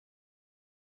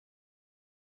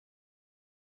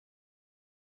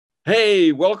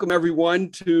Hey, welcome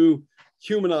everyone to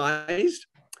Humanized,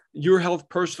 Your Health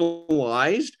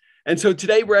Personalized. And so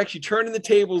today we're actually turning the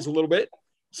tables a little bit.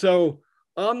 So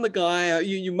I'm the guy,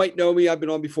 you might know me, I've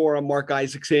been on before. I'm Marc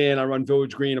Isaacson. I run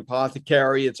Village Green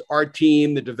Apothecary. It's our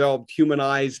team that developed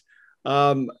Humanized,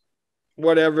 um,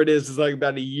 whatever it is like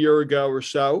about a year ago or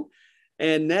so.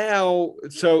 And now,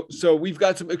 so we've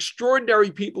got some extraordinary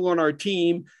people on our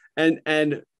team,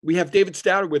 and we have David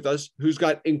Stouter with us, who's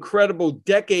got incredible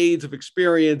decades of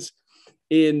experience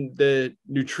in the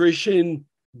nutrition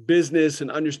business and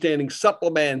understanding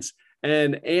supplements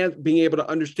and being able to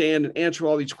understand and answer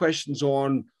all these questions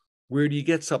on where do you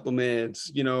get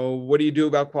supplements? What do you do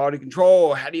about quality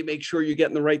control? How do you make sure you're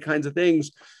getting the right kinds of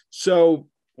things? So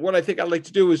what I think I'd like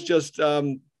to do is just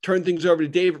turn things over to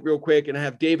David real quick and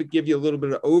have David give you a little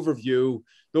bit of overview, a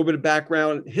little bit of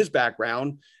background, his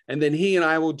background, and then he and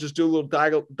I will just do a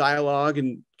little dialogue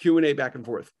and Q&A back and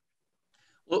forth.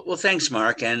 Well, thanks,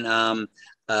 Mark. And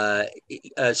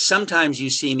sometimes you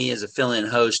see me as a fill-in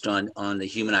host on the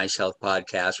Humanized Health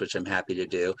podcast, which I'm happy to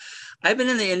do. I've been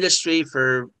in the industry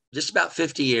for just about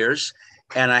 50 years,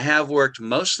 and I have worked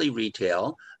mostly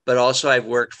retail, but also I've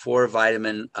worked for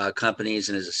vitamin companies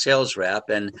and as a sales rep.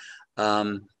 And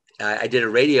I did a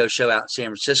radio show out in San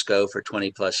Francisco for 20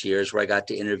 plus years where I got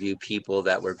to interview people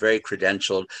that were very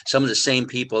credentialed, some of the same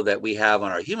people that we have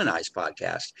on our Humanized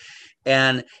podcast.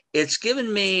 And it's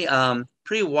given me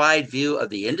pretty wide view of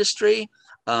the industry.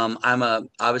 I'm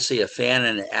obviously a fan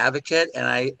and an advocate, and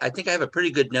I think I have a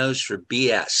pretty good nose for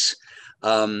BS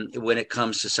when it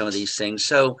comes to some of these things.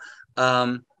 So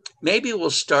maybe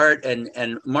we'll start,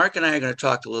 and Mark and I are going to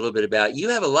talk a little bit about, you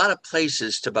have a lot of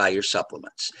places to buy your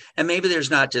supplements, and maybe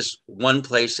there's not just one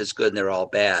place that's good and they're all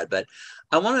bad, but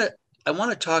I want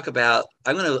to talk about,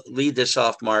 I'm going to lead this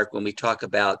off, Mark, when we talk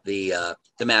about the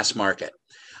mass market.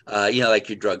 Like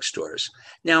your drugstores.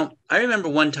 Now, I remember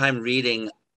one time reading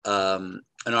an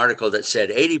article that said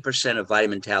 80% of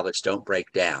vitamin tablets don't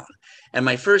break down. And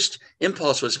my first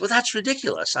impulse was, well, that's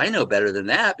ridiculous. I know better than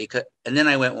that. And then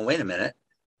I went, well, wait a minute.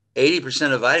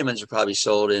 80% of vitamins are probably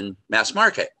sold in mass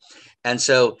market. And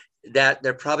so that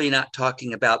they're probably not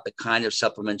talking about the kind of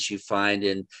supplements you find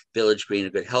in Village Green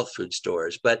or good health food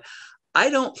stores. But I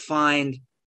find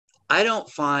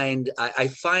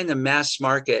the mass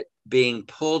market being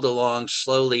pulled along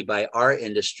slowly by our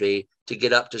industry to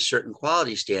get up to certain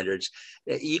quality standards.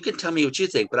 You can tell me what you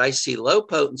think, but I see low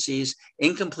potencies,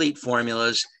 incomplete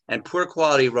formulas, and poor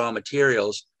quality raw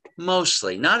materials,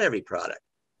 mostly, not every product.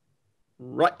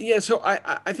 Right. Yeah. So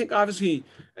I think obviously,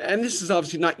 and this is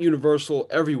obviously not universal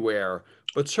everywhere,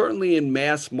 but certainly in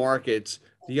mass markets,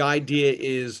 the idea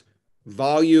is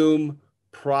volume,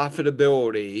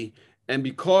 profitability. And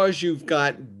because you've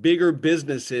got bigger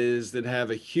businesses that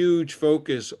have a huge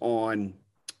focus on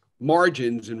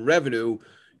margins and revenue,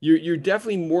 you're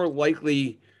definitely more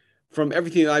likely, from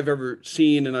everything I've ever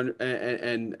seen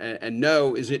and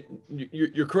know, is it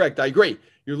you're correct. I agree.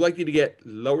 You're likely to get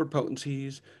lower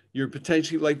potencies. You're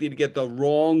potentially likely to get the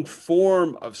wrong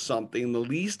form of something, the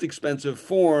least expensive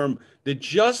form, that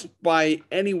just by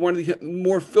any one of the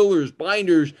more fillers,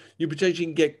 binders, you potentially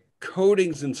can get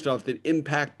coatings and stuff that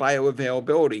impact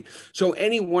bioavailability. So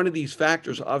any one of these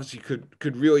factors obviously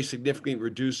could really significantly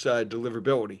reduce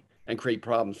deliverability and create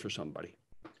problems for somebody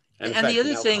and And the affect an other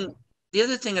outcome. thing, the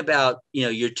other thing about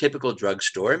your typical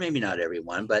drugstore, maybe not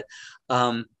everyone, but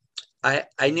um,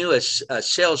 I knew a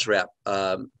sales rep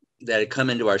that had come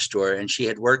into our store, and she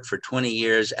had worked for 20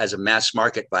 years as a mass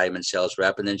market vitamin sales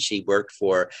rep, and then she worked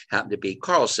for, happened to be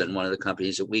Carlson, one of the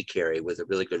companies that we carry with a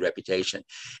really good reputation.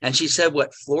 And she said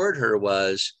what floored her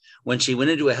was when she went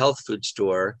into a health food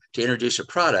store to introduce a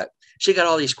product. She got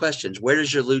all these questions. Where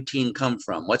does your lutein come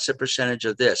from? What's the percentage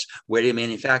of this? Where do you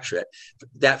manufacture it?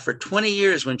 That for 20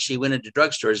 years, when she went into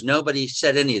drugstores, nobody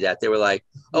said any of that. They were like,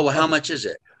 oh, well, how much is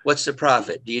it? What's the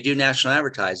profit? Do you do national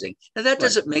advertising? Now, that Right.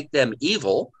 doesn't make them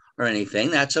evil or anything.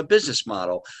 That's a business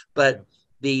model. But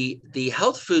the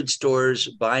health food stores,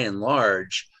 by and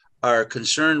large, are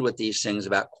concerned with these things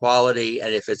about quality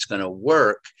and if it's going to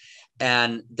work.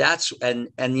 And that's and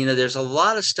there's a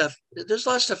lot of stuff. There's a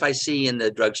lot of stuff I see in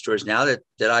the drugstores now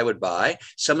that I would buy.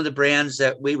 Some of the brands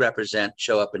that we represent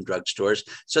show up in drugstores,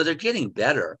 so they're getting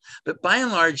better. But by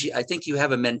and large, I think you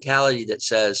have a mentality that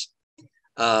says,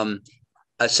 um,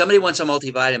 somebody wants a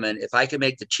multivitamin. If I can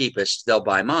make the cheapest, they'll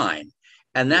buy mine.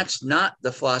 And Yeah. that's not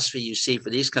the philosophy you see for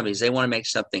these companies. They want to make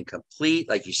something complete,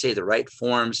 like you say, the right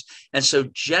forms. And so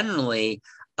generally,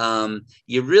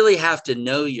 you really have to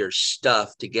know your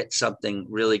stuff to get something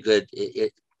really good,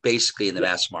 basically in the Yeah.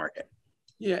 mass market.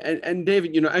 Yeah. And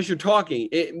David, as you're talking,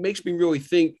 it makes me really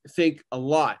think a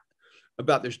lot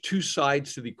about there's two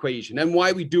sides to the equation, and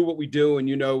why we do what we do, and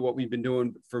you know what we've been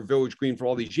doing for Village Green for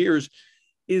all these years,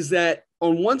 is that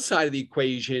on one side of the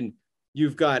equation,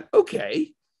 you've got,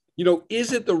 okay, you know,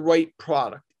 is it the right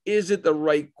product? Is it the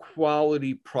right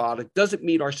quality product? Does it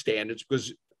meet our standards?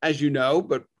 Because as you know,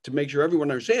 but to make sure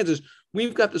everyone understands this,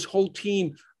 we've got this whole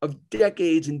team of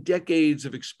decades and decades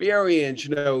of experience,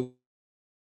 you know,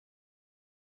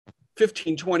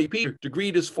 15, 20 people,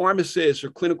 degreed as pharmacists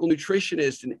or clinical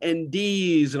nutritionists and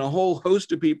NDs and a whole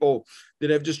host of people that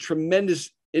have just tremendous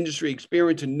industry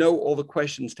experience and know all the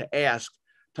questions to ask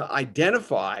to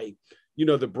identify, you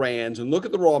know, the brands and look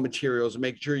at the raw materials and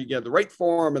make sure you get the right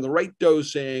form and the right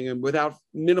dosing and without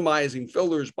minimizing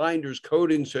fillers, binders,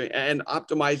 coatings, and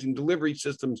optimizing delivery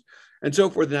systems and so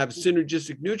forth, and have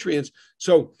synergistic nutrients.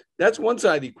 So that's one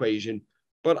side of the equation.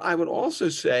 But I would also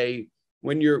say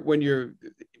when you're,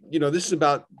 you know, this is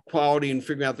about quality and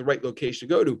figuring out the right location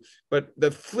to go to. But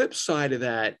the flip side of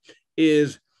that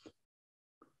is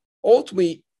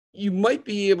ultimately, you might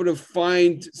be able to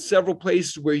find several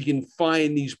places where you can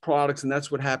find these products, and that's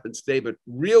what happens today. But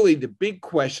really, the big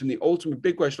question, the ultimate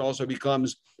big question also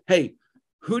becomes, hey,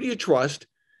 who do you trust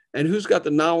and who's got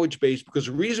the knowledge base? Because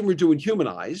the reason we're doing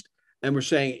Humanized and we're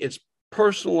saying it's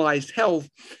personalized health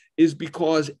is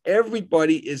because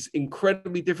everybody is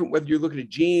incredibly different, whether you're looking at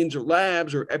genes or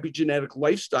labs or epigenetic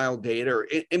lifestyle data or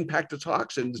impact of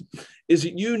toxins, is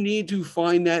that you need to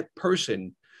find that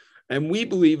person. And we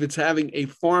believe it's having a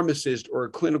pharmacist or a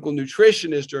clinical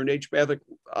nutritionist or an naturopathic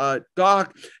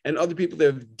doc and other people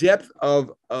that have depth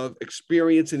of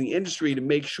experience in the industry to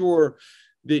make sure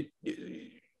that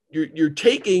you're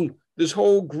taking this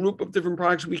whole group of different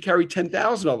products. We carry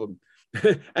 10,000 of them.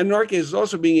 And in our case, it's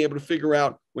also being able to figure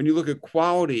out when you look at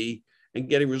quality and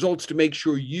getting results to make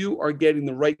sure you are getting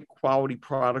the right quality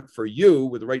product for you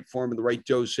with the right form and the right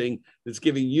dosing that's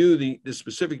giving you the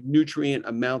specific nutrient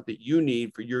amount that you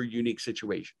need for your unique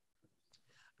situation.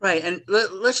 Right. And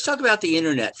let's talk about the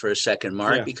internet for a second,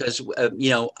 Mark, because, you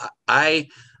know,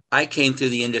 I came through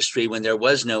the industry when there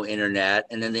was no internet,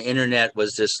 and then the internet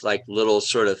was this like little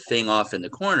sort of thing off in the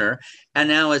corner. And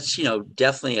now it's, you know,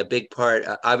 definitely a big part.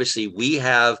 Obviously, we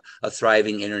have a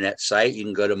thriving internet site. You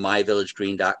can go to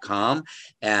myvillagegreen.com,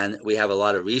 and we have a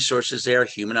lot of resources there.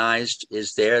 Humanized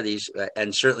is there.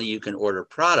 And certainly you can order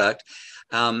product.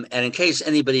 And in case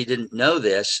anybody didn't know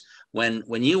this, when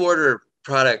you order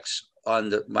products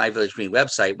on the My Village Green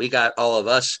website, we got all of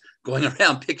us going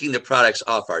around picking the products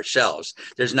off our shelves.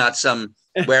 There's not some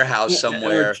warehouse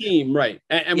somewhere. Our team, right.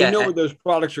 And we know where those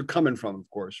products are coming from, of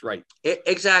course, right.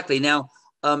 Exactly. Now,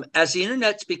 as the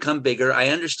internet's become bigger, I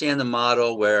understand the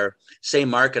model where, say,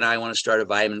 Mark and I want to start a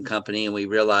vitamin company, and we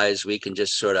realize we can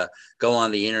just sort of go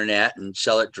on the internet and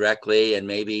sell it directly and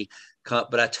maybe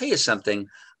but I'll tell you something,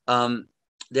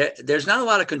 there's not a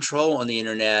lot of control on the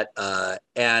internet.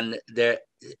 And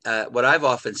what I've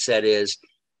often said is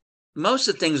most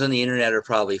of the things on the internet are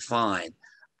probably fine,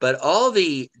 but all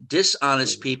the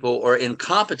dishonest people or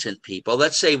incompetent people,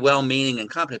 let's say well-meaning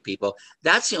incompetent people,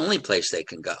 that's the only place they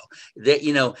can go. That,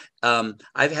 you know,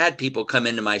 I've had people come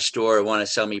into my store and want to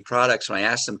sell me products. When I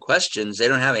ask them questions, they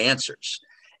don't have answers.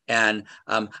 And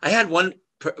I had one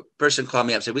person call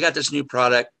me up and say, we got this new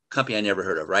product, company I never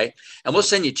heard of, right? And we'll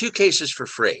send you 2 cases for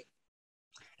free.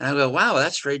 And I go, wow,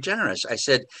 that's very generous. I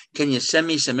said, can you send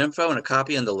me some info and a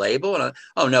copy on the label? And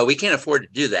oh, no, we can't afford to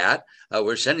do that.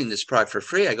 We're sending this product for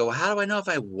free. I go, well, how do I know if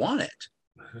I want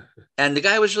it? And the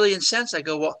guy was really incensed. I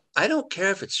go, well, I don't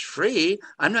care if it's free.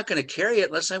 I'm not going to carry it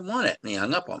unless I want it. And he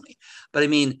hung up on me. But I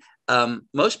mean,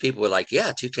 most people were like,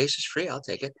 yeah, 2 cases free, I'll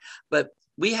take it. But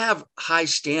we have high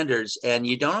standards and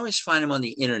you don't always find them on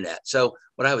the internet. So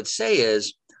what I would say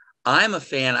is, I'm a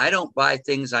fan. I don't buy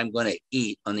things I'm going to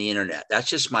eat on the internet. That's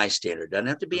just my standard. Doesn't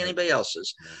have to be anybody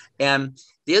else's. And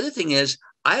the other thing is,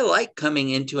 I like coming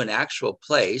into an actual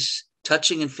place,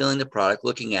 touching and feeling the product,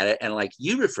 looking at it. And like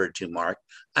you referred to, Mark,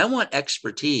 I want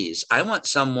expertise. I want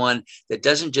someone that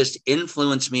doesn't just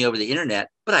influence me over the internet,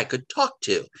 but I could talk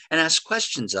to and ask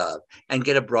questions of and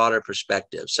get a broader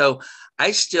perspective. So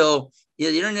I still, you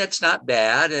know, the internet's not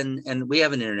bad, and we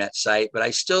have an internet site, but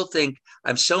I still think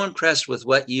I'm so impressed with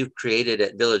what you've created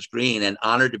at Village Green and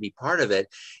honored to be part of it,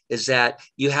 is that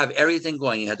you have everything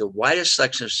going. You have the widest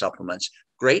selection of supplements,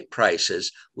 great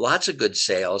prices, lots of good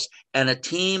sales, and a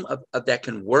team of that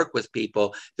can work with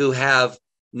people who have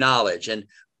knowledge. And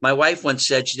my wife once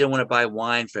said she didn't want to buy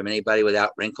wine from anybody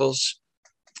without wrinkles,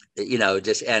 you know,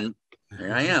 just, and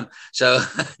here I am. So,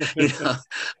 you know,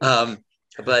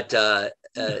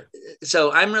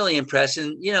 so I'm really impressed.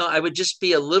 And, you know, I would just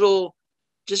be a little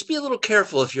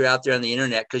careful if you're out there on the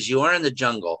internet, because you are in the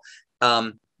jungle.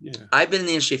 Yeah. I've been in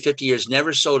the industry 50 years,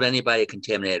 never sold anybody a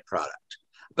contaminated product,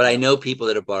 but I know people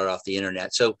that have bought it off the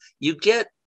internet. So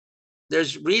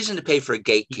there's reason to pay for a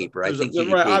gatekeeper. I think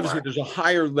you'd right. agree, Obviously, Mark. there's a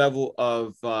higher level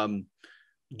of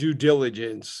due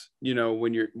diligence,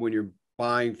 when you're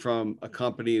buying from a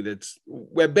company that's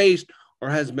web-based or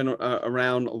has been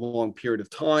around a long period of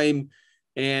time.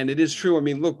 And it is true. I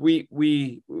mean, look,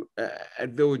 we at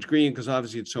Village Green, because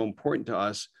obviously it's so important to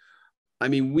us. I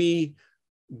mean, we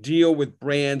deal with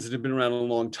brands that have been around a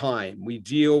long time. We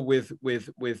deal with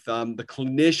the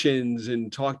clinicians and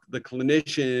talk to the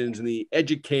clinicians and the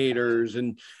educators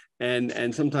and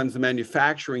sometimes the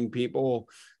manufacturing people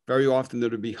very often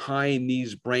that are behind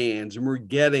these brands. And we're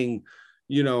getting,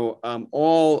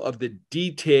 all of the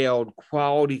detailed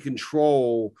quality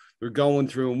control they're going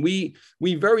through. And we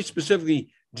very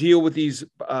specifically deal with these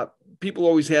people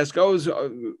always ask,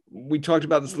 we talked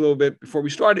about this a little bit before we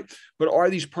started, but are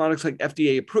these products like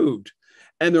FDA approved?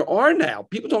 And there are now.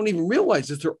 People don't even realize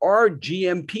that there are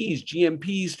GMPs.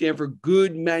 GMPs stand for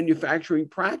good manufacturing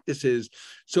practices.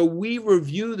 So we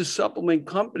review the supplement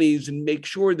companies and make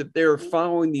sure that they're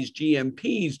following these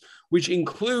GMPs, which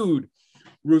include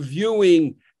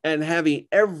reviewing and having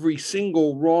every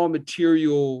single raw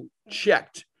material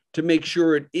checked to make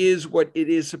sure it is what it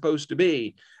is supposed to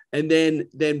be. And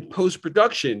then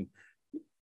post-production,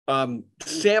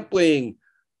 sampling,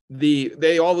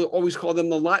 they always call them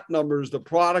the lot numbers, the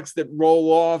products that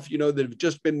roll off, that have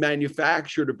just been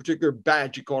manufactured, a particular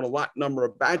batch, you call it a lot number, a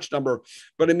batch number.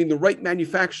 But I mean, the right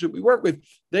manufacturers that we work with,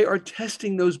 they are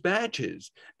testing those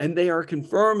batches and they are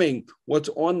confirming what's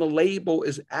on the label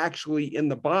is actually in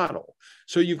the bottle.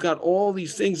 So you've got all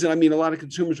these things that, I mean, a lot of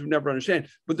consumers would never understand,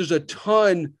 but there's a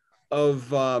ton of,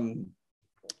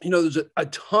 there's a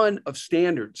ton of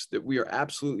standards that we are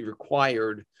absolutely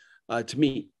required to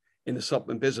meet in the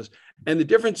supplement business. And the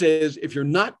difference is, if you're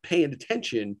not paying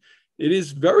attention, it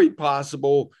is very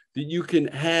possible that you can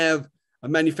have a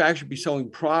manufacturer be selling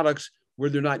products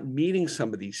where they're not meeting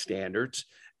some of these standards.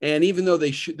 And even though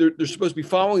they're supposed to be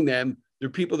following them, there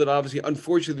are people that obviously,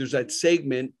 unfortunately, there's that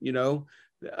segment,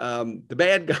 the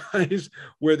bad guys,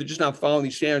 where they're just not following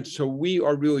these standards. So we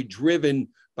are really driven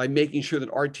by making sure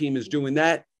that our team is doing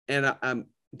that. And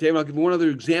David, I'll give you one other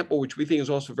example, which we think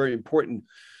is also very important.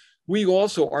 We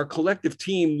also, our collective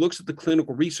team looks at the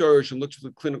clinical research and looks at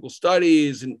the clinical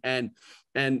studies and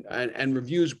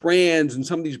reviews brands. And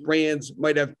some of these brands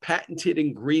might have patented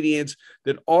ingredients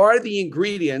that are the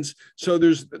ingredients. So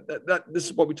there's this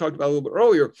is what we talked about a little bit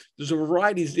earlier. There's a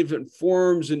variety of different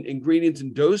forms and ingredients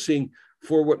and dosing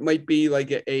for what might be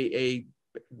like a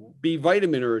B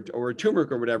vitamin or a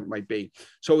turmeric or whatever it might be.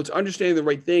 So it's understanding the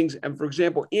right things. And for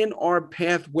example, in our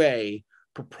Pathway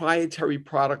proprietary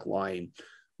product line,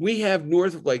 we have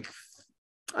north of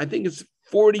I think it's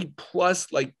 40 plus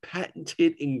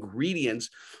patented ingredients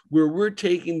where we're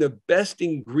taking the best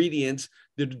ingredients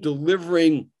that are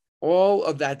delivering all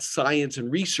of that science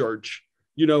and research,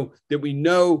 that we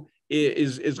know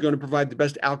is going to provide the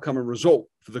best outcome and result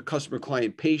for the customer,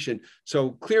 client, patient.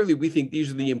 So clearly we think these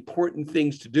are the important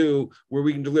things to do where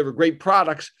we can deliver great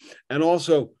products and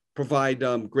also provide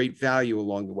great value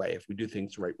along the way if we do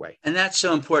things the right way. And that's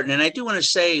so important. And I do want to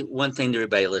say one thing to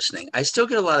everybody listening. I still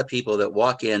get a lot of people that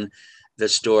walk in the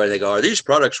store, they go, are these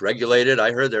products regulated?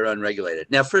 I heard they're unregulated.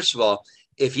 Now, first of all,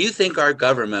 if you think our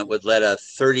government would let a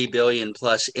 30 billion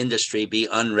plus industry be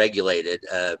unregulated,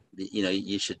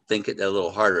 you should think a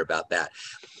little harder about that.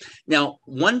 Now,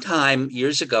 one time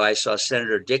years ago, I saw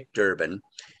Senator Dick Durbin,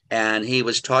 and he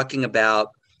was talking about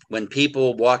when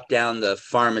people walk down the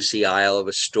pharmacy aisle of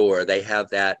a store, they have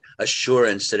that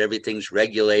assurance that everything's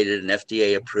regulated and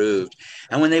FDA approved.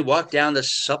 And when they walk down the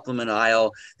supplement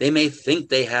aisle, they may think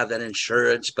they have that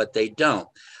insurance, but they don't.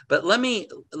 But let me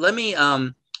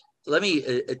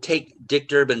take Dick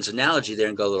Durbin's analogy there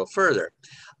and go a little further.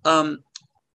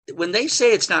 When they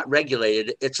say it's not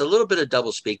regulated, it's a little bit of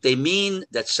doublespeak. They mean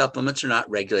that supplements are not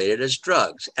regulated as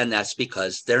drugs, and that's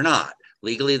because they're not.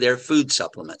 Legally, they're food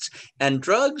supplements. And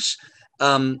drugs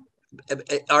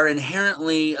are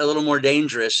inherently a little more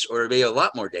dangerous, or maybe a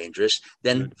lot more dangerous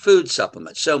than food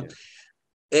supplements. So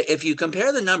if you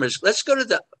compare the numbers, let's go to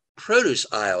the produce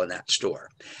aisle in that store.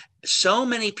 So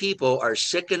many people are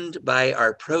sickened by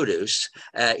our produce,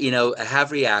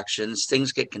 have reactions,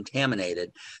 things get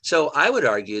contaminated. So I would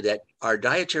argue that our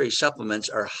dietary supplements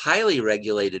are highly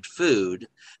regulated food,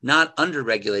 not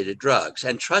under-regulated drugs.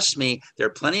 And trust me, there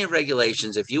are plenty of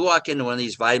regulations. If you walk into one of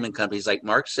these vitamin companies, like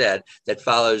Mark said, that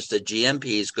follows the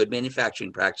GMPs, good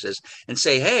manufacturing practices, and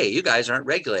say, hey, you guys aren't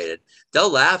regulated,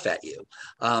 they'll laugh at you.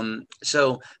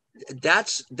 So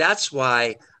that's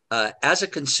why, as a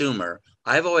consumer,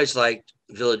 I've always liked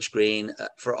Village Green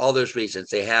for all those reasons.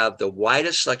 They have the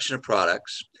widest selection of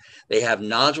products. They have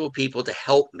knowledgeable people to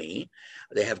help me.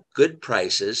 They have good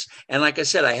prices. And like I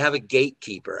said, I have a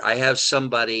gatekeeper. I have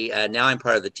somebody, now I'm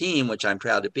part of the team, which I'm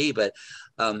proud to be, but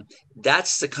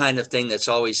that's the kind of thing that's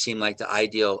always seemed like the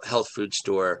ideal health food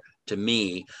store to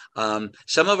me.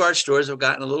 Some of our stores have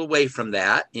gotten a little away from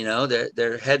that. You know,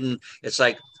 they're heading, it's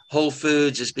like Whole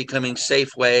Foods is becoming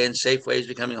Safeway and Safeway is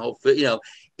becoming Whole Food. You know,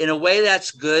 in a way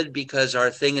that's good because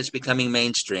our thing is becoming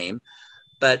mainstream,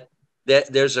 but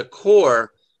there's a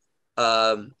core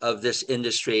of this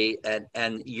industry,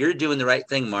 and you're doing the right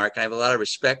thing, Mark. I have a lot of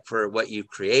respect for what you've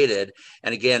created,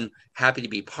 and again, happy to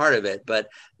be part of it. But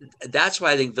that's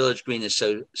why I think Village Green is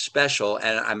so special,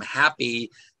 and I'm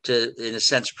happy to, in a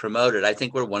sense, promote it. I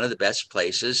think we're one of the best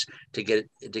places to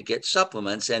get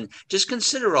supplements, and just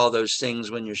consider all those things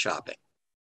when you're shopping.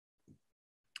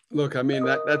 Look, I mean,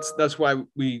 that's why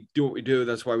we do what we do.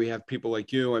 That's why we have people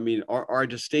like you. I mean, our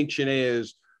distinction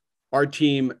is our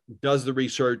team does the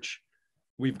research.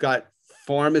 We've got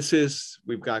pharmacists,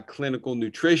 we've got clinical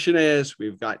nutritionists,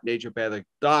 we've got naturopathic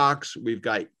docs, we've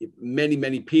got many,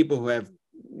 many people who have,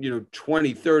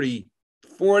 20, 30,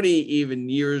 40 even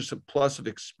years plus of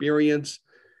experience.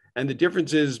 And the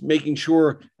difference is making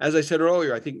sure, as I said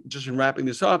earlier, I think just in wrapping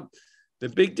this up, the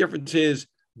big difference is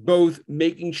both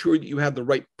making sure that you have the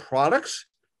right products,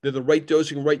 they're the right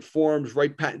dosing, right forms,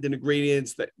 right patented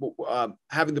ingredients, that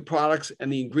having the products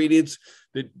and the ingredients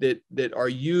that are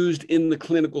used in the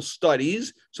clinical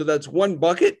studies. So that's one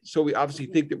bucket. So we obviously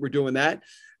think that we're doing that.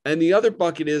 And the other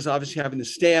bucket is obviously having the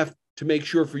staff to make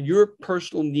sure for your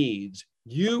personal needs,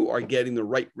 you are getting the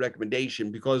right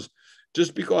recommendation, because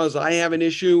just because I have an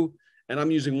issue and I'm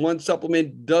using one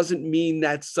supplement doesn't mean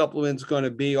that supplement's going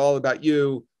to be all about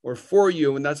you or for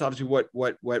you. And that's obviously what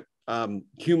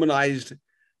Humanized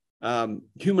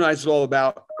is all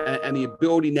about, and the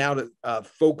ability now to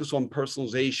focus on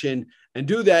personalization and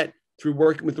do that through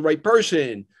working with the right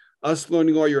person, us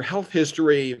learning all your health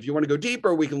history. If you want to go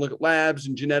deeper, we can look at labs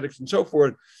and genetics and so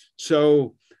forth.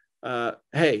 So,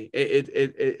 hey,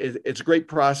 it's a great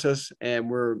process, and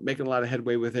we're making a lot of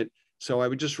headway with it. So I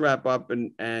would just wrap up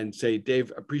and say,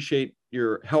 Dave, appreciate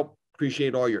your help,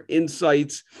 appreciate all your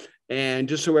insights. And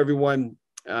just so everyone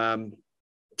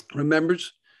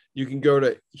remembers, you can go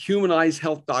to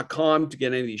humanizedhealth.com to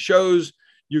get any of these shows.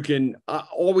 You can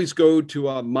always go to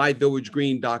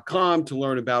myvillagegreen.com to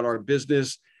learn about our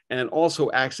business and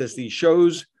also access these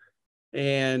shows.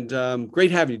 And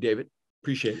great having you, David.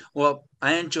 Appreciate it. Well,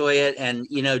 I enjoy it. And,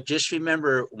 just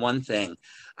remember one thing.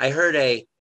 I heard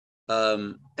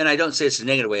and I don't say it's a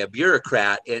negative way, a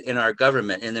bureaucrat in our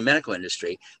government, in the medical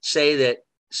industry, say that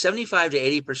 75 to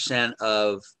 80%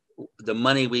 of the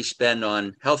money we spend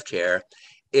on healthcare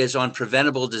is on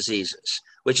preventable diseases,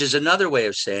 which is another way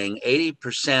of saying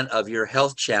 80% of your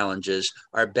health challenges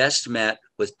are best met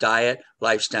with diet,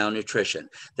 lifestyle, nutrition.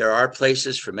 There are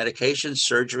places for medication,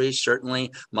 surgery.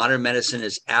 Certainly, modern medicine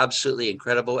is absolutely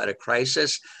incredible at a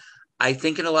crisis. I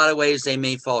think in a lot of ways they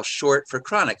may fall short for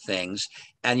chronic things,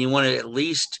 and you want to at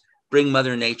least bring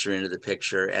Mother Nature into the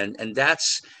picture. And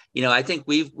that's, I think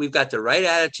we've got the right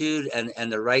attitude and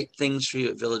the right things for you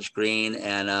at Village Green.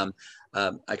 And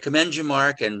I commend you,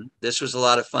 Mark, and this was a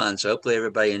lot of fun. So hopefully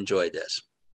everybody enjoyed this.